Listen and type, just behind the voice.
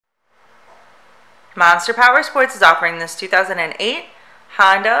Monster Powersports is offering this 2008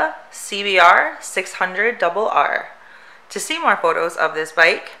 Honda CBR 600RR. To see more photos of this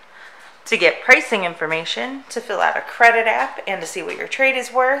bike, to get pricing information, to fill out a credit app, and to see what your trade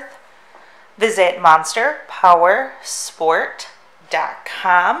is worth, visit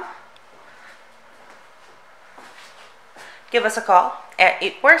monsterpowersport.com. Give us a call at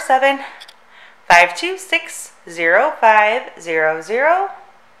 847-526-0500.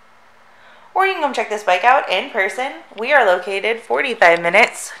 Or you can come check this bike out in person. We are located 45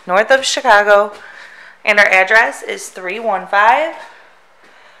 minutes north of Chicago, and our address is 315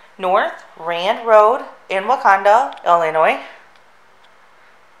 North Rand Road in Wauconda, Illinois.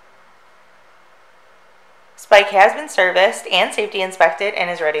 This bike has been serviced and safety inspected and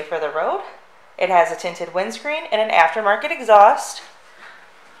is ready for the road. It has a tinted windscreen and an aftermarket exhaust.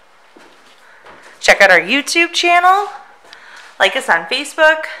 Check out our YouTube channel. Like us on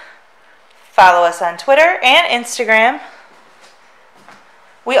Facebook. Follow us on Twitter and Instagram.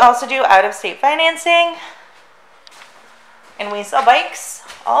 We also do out-of-state financing, and we sell bikes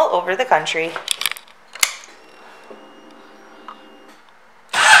all over the country.